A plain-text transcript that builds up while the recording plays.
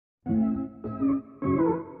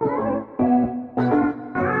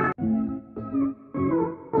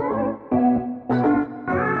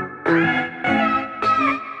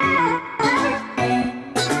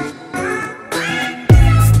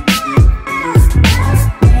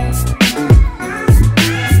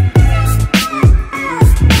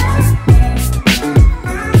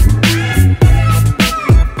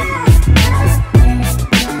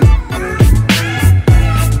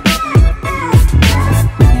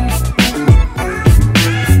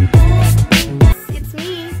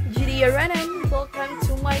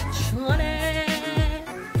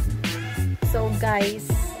So guys,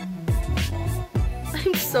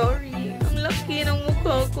 I'm sorry. Ang laki ng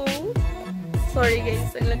mukha ko. Sorry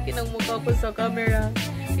guys, ang laki ng mukha ko sa camera.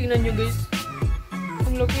 Tingnan nyo guys.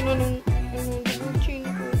 Ang laki na ng chin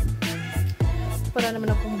ko. Para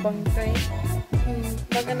naman akong bangkay.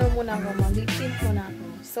 Mag-ano muna ako, mag-lip tint muna ako.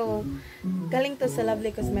 So, galing to sa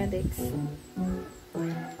Lovely Cosmetics.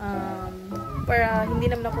 Para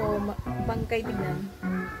hindi naman ako bangkay tignan.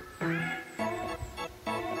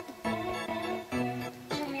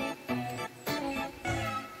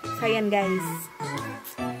 So, ayan guys.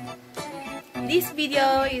 This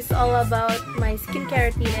video is all about my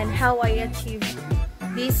skincare routine and how I achieve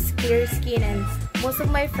this clear skin, and most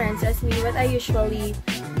of my friends ask me what I usually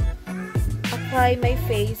apply my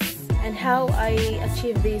face and how I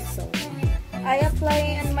achieve this. So, I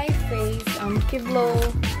apply on my face KEVLO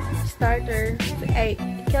starter,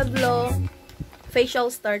 KEVLO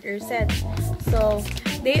facial starter set. So,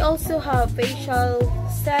 they also have facial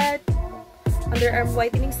set, underarm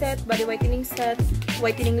whitening set, body whitening set,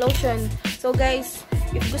 whitening lotion. So guys,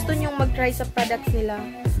 if gusto nyong mag-try sa products nila,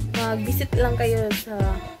 mag-visit lang kayo sa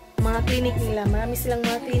mga clinic nila. Marami silang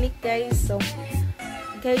mga clinic guys. So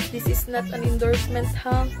guys, this is not an endorsement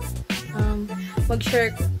ha.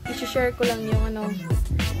 I-share ko lang yung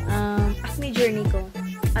acne journey ko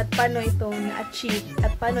at paano ito na-achieve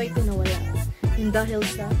at paano ito nawala. Dahil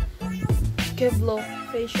sa KEVLO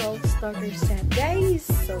facial starter set guys.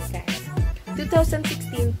 So guys,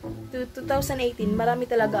 2016 to 2018, marami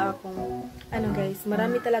talaga akong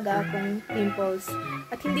marami talaga akong pimples.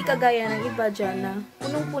 At hindi kagaya ng iba dyan na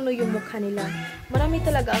punong-puno yung mukha nila. Marami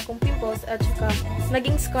talaga akong pimples at saka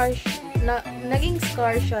naging scar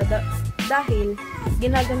siya dahil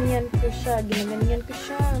ginaganyan ko siya.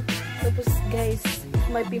 Tapos guys,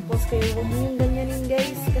 may pimples kayo, huwag niyong ganyanin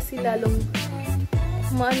guys kasi lalong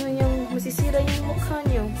masisira yung mukha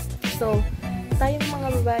niyo. So, tayong mga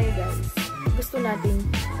babae guys, gusto natin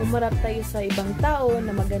umarap tayo sa ibang tao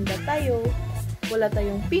na maganda tayo, wala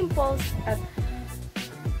tayong pimples, at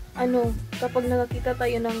kapag nakakita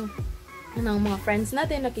tayo ng mga friends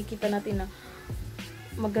natin, nakikita natin na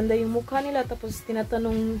maganda yung mukha nila, tapos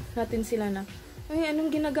tinatanong natin sila na, ay,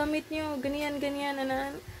 anong ginagamit nyo? Ganyan.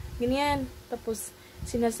 Tapos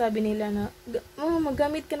sinasabi nila na,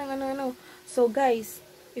 magamit ka ng ano. So guys,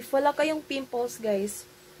 if wala kayong pimples guys,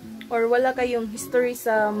 or wala kayong history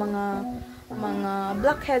sa mga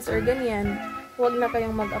blackheads or ganyan, huwag na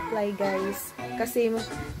kayong mag-apply guys. Kasi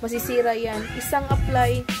masisira yan. Isang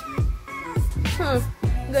apply,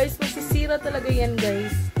 guys, masisira talaga yan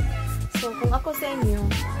guys. So, kung ako sa inyo,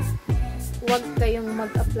 huwag kayong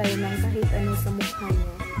mag-apply ng kahit ano sa mukha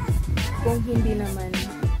nyo. Kung hindi naman,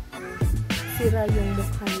 sira yung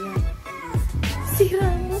mukha nyo. Sira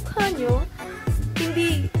ang mukha nyo?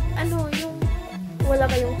 Hindi, yung wala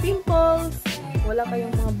kayong pimples, wala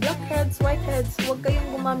kayong mga blackheads, whiteheads, huwag kayong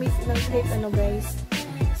gumamit ng kahit ano guys.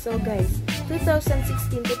 So guys,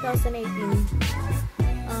 2016, 2018,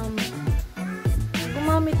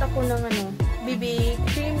 gumamit ako ng BB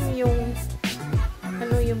cream, yung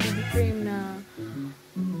BB cream na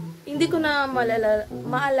hindi ko na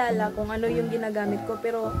maalala kung ano yung ginagamit ko,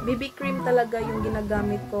 pero BB cream talaga yung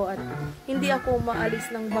ginagamit ko, at hindi ako maalis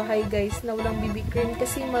ng bahay guys na walang BB cream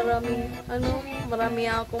kasi marami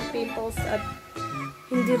akong pimples at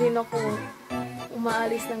hindi rin ako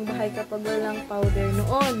umaalis ng bahay kapag walang powder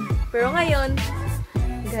noon. Pero ngayon,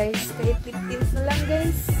 guys, kahit lip tint na lang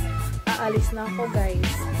guys, aalis na ako guys.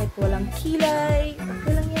 Kahit walang kilay,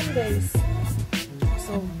 okay lang yan guys.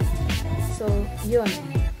 So yun.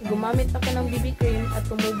 Gumamit ako ng BB cream at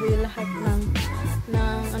tumubo yung lahat ng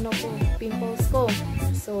pimples ko.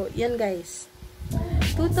 So, yan guys.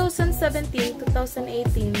 2017,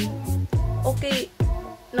 2018, okay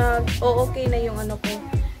na yung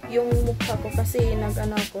yung mukha ko kasi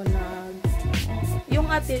yung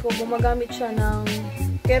ate ko gumagamit siya ng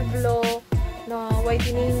KEVLO na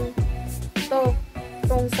whitening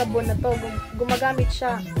itong sabon na to, gumagamit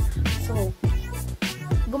siya. So,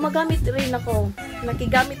 gumagamit rin ako.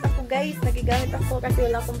 Nakigamit ako guys, kasi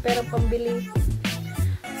wala akong pera pambili.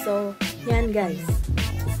 So, Yan guys.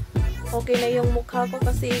 Okay na yung mukha ko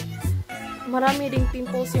kasi marami ding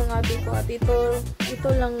pimples yung ate ko at ito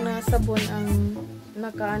lang na sabon ang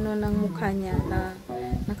nakaano ng mukha niya na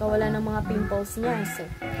nakawala ng mga pimples niya. So,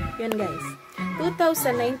 yan guys.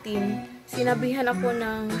 2019, sinabihan ako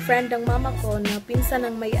ng friend ng mama ko na pinsan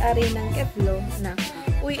ng may-ari ng KEVLO na,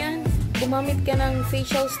 uy Ann, gumamit ka ng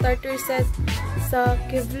facial starter set sa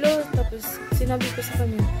KEVLO. Tapos, sinabi ko sa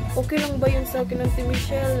kanya, okay lang ba yun sa akin ng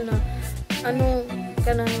Michelle na ano,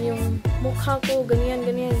 kanang yung mukha ko, ganyan.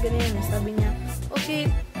 Sabi niya,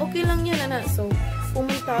 okay lang yan, ana. So,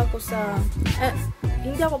 pumunta ako sa,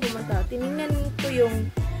 hindi ako pumunta, tinignan ko yung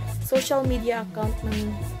social media account ng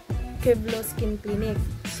KEVLO Skin Clinic.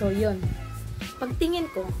 So, yun. Pagtingin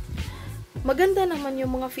ko, maganda naman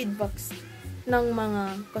yung mga feedbacks ng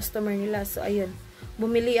mga customer nila. So, ayun.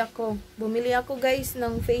 Bumili ako guys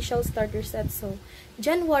ng facial starter set. So,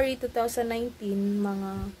 January 2019,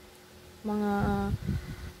 mga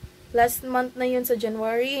last month na yun sa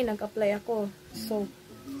January, nag-apply ako. So,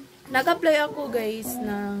 nag-apply ako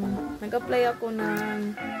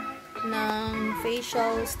ng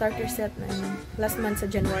facial starter set na yun, last month sa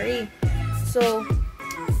January. So,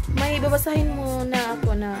 may babasahin mo na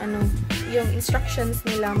ako na ano, yung instructions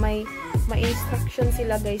nila, may instructions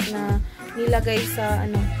sila guys na nilagay sa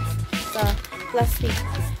ano, sa plastic.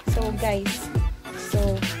 So, guys,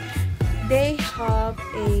 they have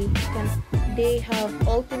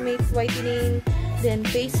ultimate whitening, then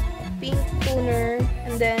face pink toner,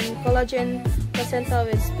 and then collagen placenta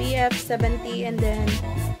with SPF 70, and then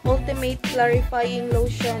ultimate clarifying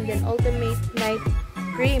lotion, then ultimate night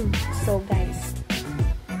cream. So guys,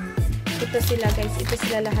 ito sila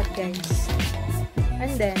lahat guys.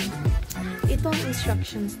 And then itong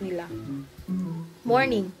instructions nila.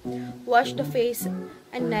 Morning, wash the face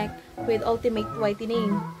and neck with ultimate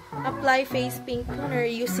whitening. Apply face pink toner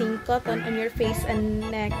using cotton on your face and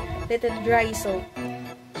neck. Let it dry. So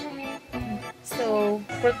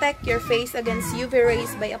protect your face against UV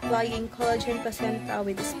rays by applying collagen placenta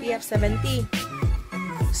with SPF 70.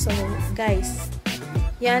 So guys,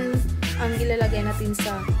 yan ang ilalagay natin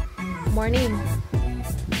sa morning.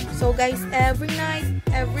 So guys, every night,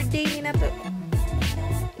 every day nina to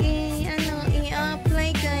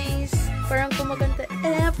i-apply guys. Parang kumakanta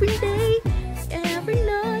every day, every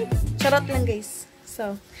night. Charot lang guys.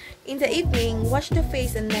 So, in the evening, wash the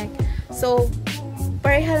face and neck. So,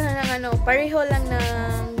 pareho lang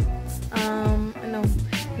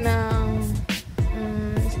ng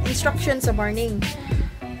instruction sa morning.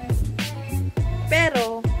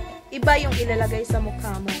 Pero, iba yung ilalagay sa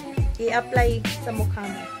mukha mo. I-apply sa mukha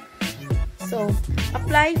mo. So,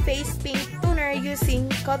 apply face pink toner using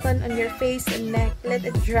cotton on your face and neck. Let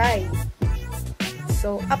it dry.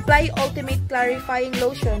 So, apply ultimate clarifying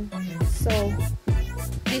lotion. So,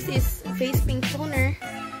 this is face pink toner,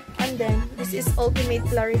 and then this is ultimate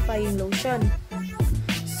clarifying lotion.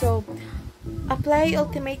 So, apply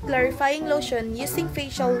ultimate clarifying lotion using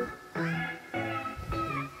facial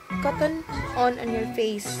cotton on your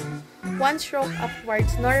face. One stroke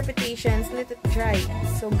upwards, no repetitions, let it dry.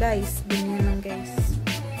 So guys, ganyan lang guys.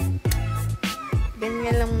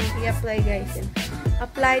 Ganyan lang i-apply guys. And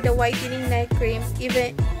apply the whitening night cream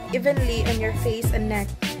evenly on your face and neck.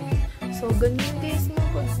 So ganyan guys mo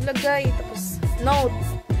paglagay. Tapos note,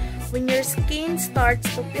 when your skin starts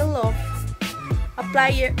to peel off,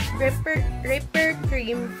 apply your repair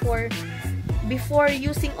cream before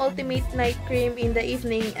using ultimate night cream in the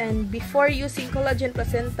evening, and before using collagen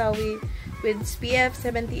placenta with SPF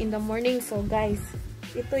 70 in the morning. So guys,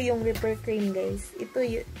 ito yung repair cream guys. Ito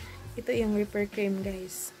yung repair cream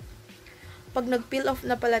guys. Pag nag-peel off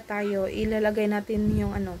na pala tayo, ilalagay natin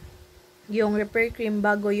yung yung repair cream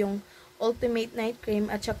bago yung ultimate night cream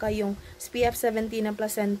at saka yung SPF 70 na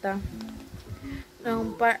placenta.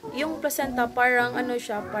 Yung placenta parang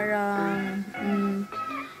siya,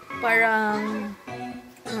 parang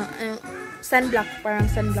sunblock,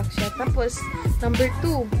 siya. Tapos number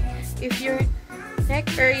 2, if your neck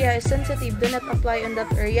area is sensitive, do not apply on that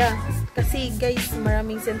area kasi guys,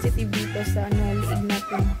 maraming sensitive dito sa liig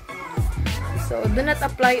natin. So do not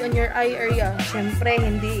apply on your eye area. Syempre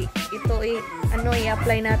hindi ito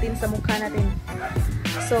i-apply natin sa mukha natin.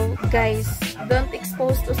 So guys, don't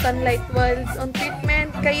expose to sunlight while on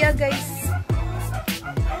treatment. Kaya guys,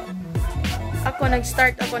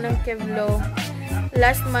 nag-start ako ng KEVLO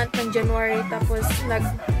last month ng January, tapos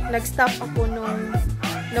nag-stop ako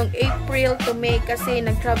nung April to May kasi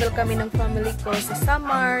nag-travel kami ng family ko sa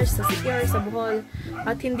Samar, sa Sikihor, sa Bohol,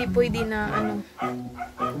 at hindi pwede na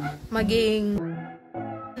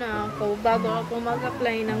bago ako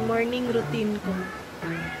mag-apply ng morning routine ko.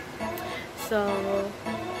 So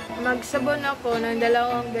magsabon ako ng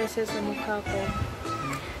 2 beses sa mukha ko.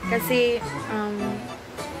 Kasi,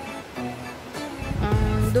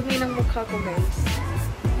 dumi ng mukha ko, guys.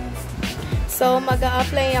 So,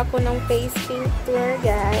 mag-a-apply ako ng face pink toner,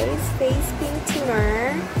 guys. Face pink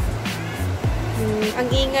toner. Ang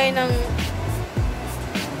ingay ng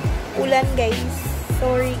ulan, guys.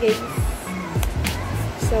 Sorry, guys.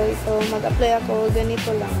 So, ito, mag-apply ako.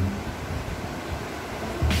 Ganito lang.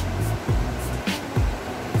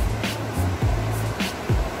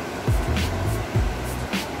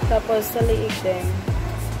 Tapos, sa liig din.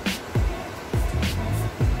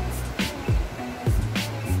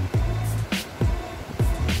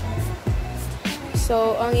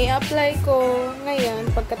 So, ang i-apply ko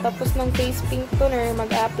ngayon, pagkatapos ng face pink toner,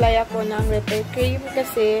 mag-a-apply ako ng repair cream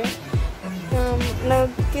kasi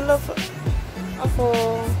nag-kill off ako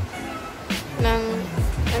ng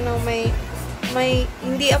may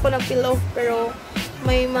hindi ako nag-peel off pero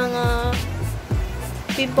may mga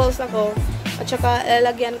pimples ako at saka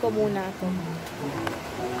lalagyan ko muna ito.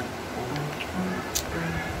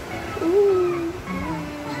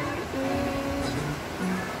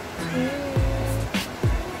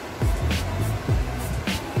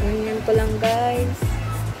 Ganyan ko lang, guys.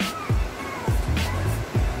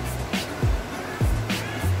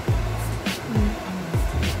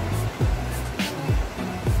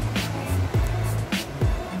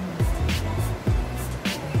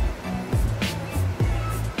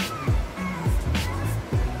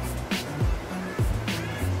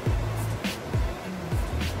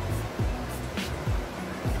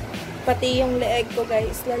 Pati yung leeg ko,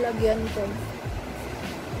 guys, lalagyan ko.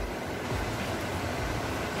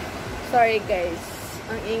 Sorry, guys.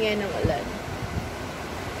 Ang ingay ng ulan.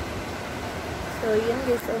 So, yun,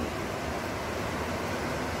 guys. Oh.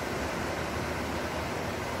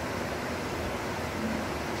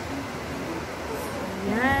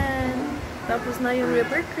 Yan. Tapos na yung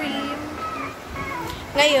repair cream.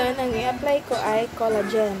 Ngayon, ang i-apply ko ay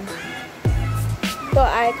collagen. Ito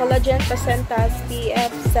ay Collagen Placentas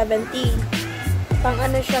PF 70. Pang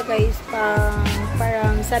ano siya, guys,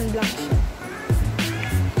 parang sunblock siya.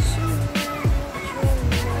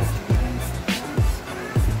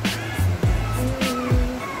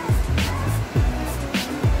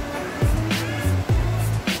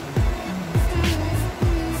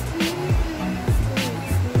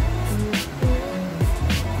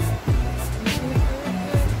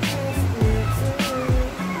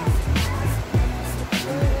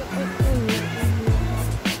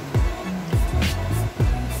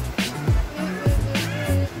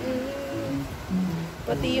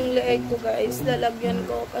 Pati yung leeg ko, guys, lalagyan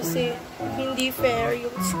ko kasi hindi fair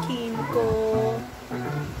yung skin ko.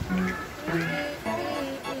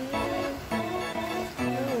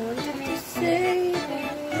 I wanted to say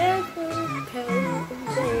never go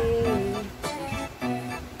away.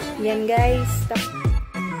 Yan, guys.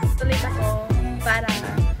 Tulit ako para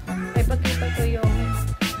may pagkita ko yung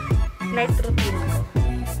night routine ko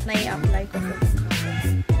na i-apply ko sa mukha ko.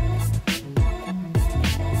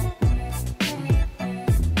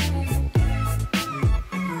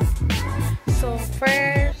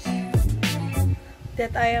 First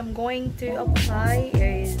that I am going to apply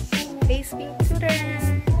is face pink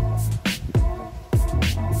toner.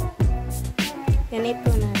 Ganito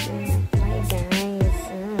natin apply, guys.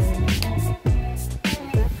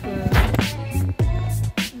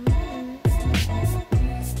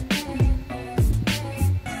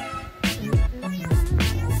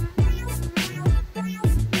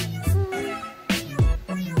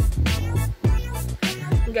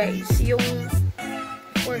 Guys, yung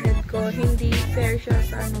forehead ko, hindi fair siya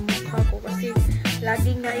sa mukha ko kasi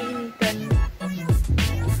laging naiinitan.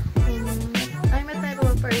 I'm a type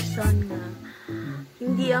of person na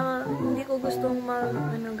hindi ko gustong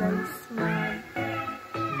guys,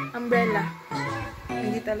 umbrella.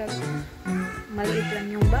 Hindi talaga. Maliit lang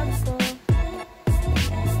yung bag ko.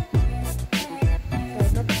 So,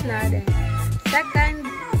 tapos na din.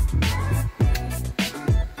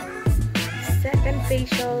 Second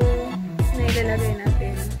facial na ilalagay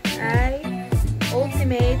natin ay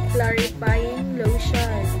Ultimate Clarifying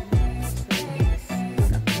Lotion. So, yes,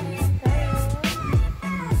 mag-apply tayo.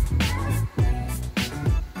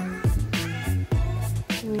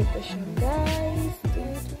 Ito siya, guys.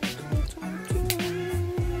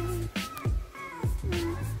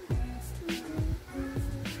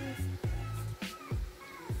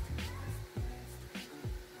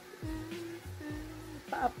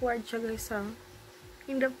 Pa-upward siya, guys, ha.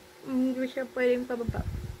 Hindi siya pwedeng pababa.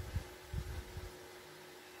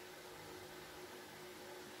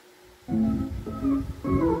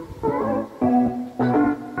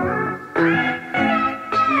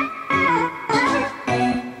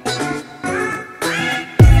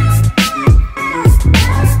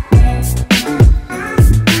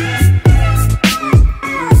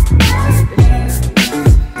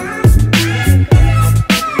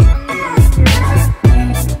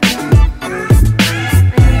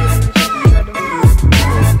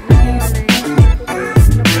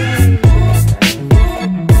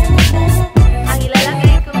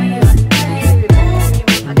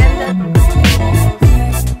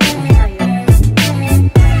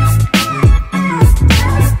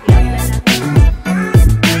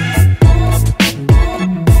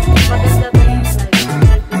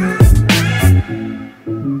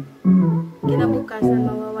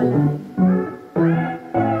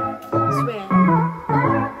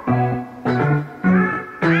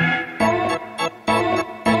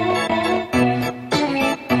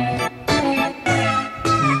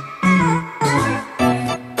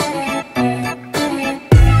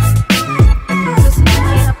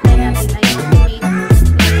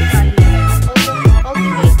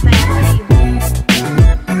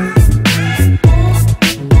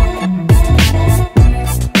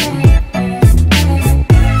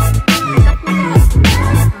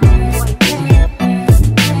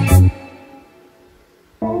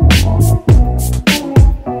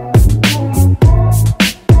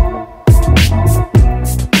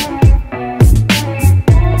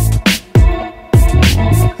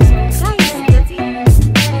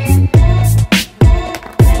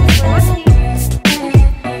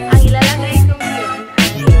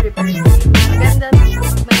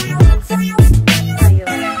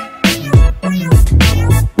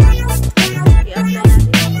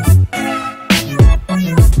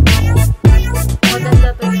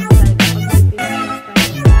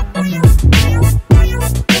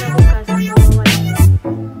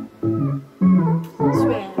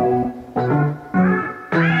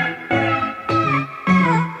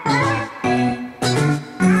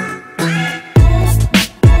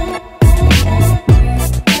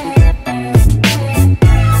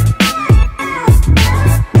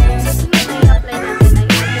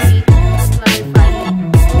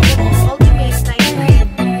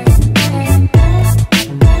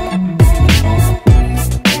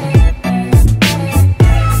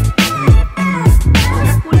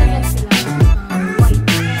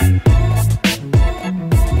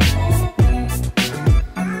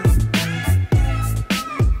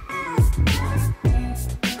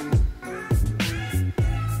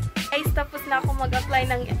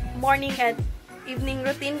 morning and evening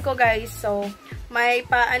routine ko, guys. So, may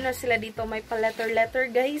paano sila dito, may pa letter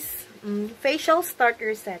guys. Facial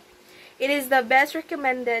starter set. It is the best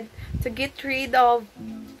recommended to get rid of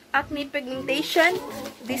acne, pigmentation,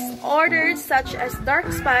 disorders such as dark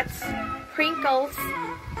spots, wrinkles,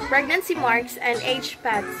 pregnancy marks, and age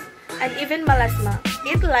spots, and even melasma.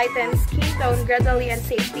 It lightens skin tone gradually and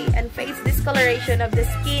safely, and face discoloration of the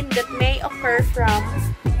skin that may occur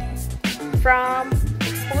from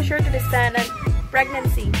exposure to the sun and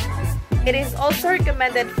pregnancy. It is also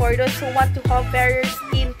recommended for those who want to have fairer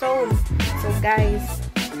skin tone. So guys,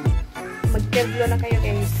 mag-KEVLO na kayo,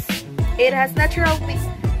 guys. It has natural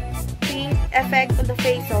pink effect on the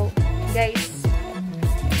face. So guys,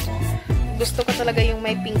 gusto ko talaga yung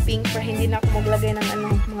may pink para hindi na ako maglagay ng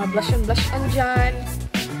mga blush on dyan.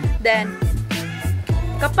 Then,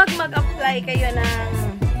 kapag mag-apply kayo ng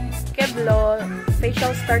KEVLO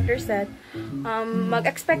facial starter set,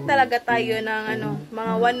 mag-expect talaga tayo ng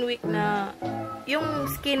mga 1 week na yung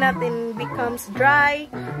skin natin becomes dry,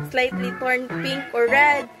 slightly torn pink or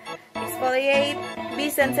red, exfoliate,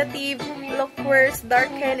 be sensitive, look worse,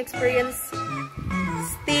 darken, experience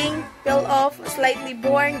sting, peel off, slightly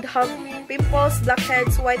burned, have pimples,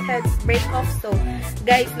 blackheads, whiteheads, break off. So,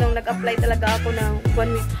 guys, nung nag-apply talaga ako ng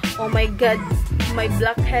 1 week, oh my god, my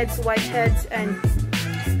blackheads, whiteheads, and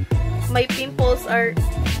my pimples are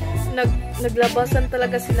naglabasan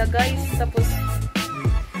talaga sila, guys. Tapos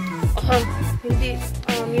hindi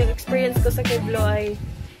yung experience ko sa KEVLO ay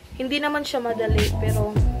hindi naman siya madali,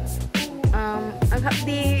 pero ang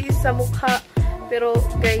hapdi sa mukha, pero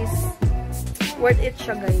guys, worth it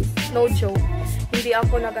siya, guys. No joke. Hindi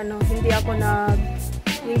ako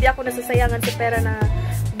nasasayangan sa pera na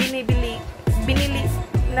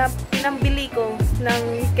pinambili ko ng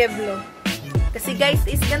KEVLO. Kasi guys,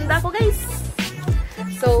 is ganda ko, guys.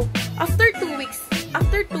 So, after 2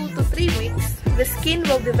 to 3 weeks, the skin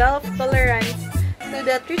will develop tolerance to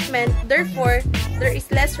the treatment. Therefore, there is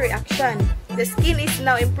less reaction. The skin is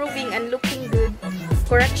now improving and looking good.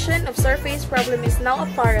 Correction of surface problem is now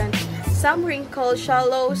apparent. Some wrinkles,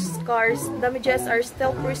 shallow scars, damages are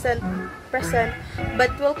still present, but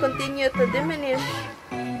will continue to diminish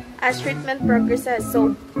as treatment progresses.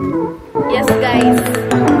 So, yes guys,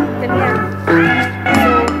 ganyan.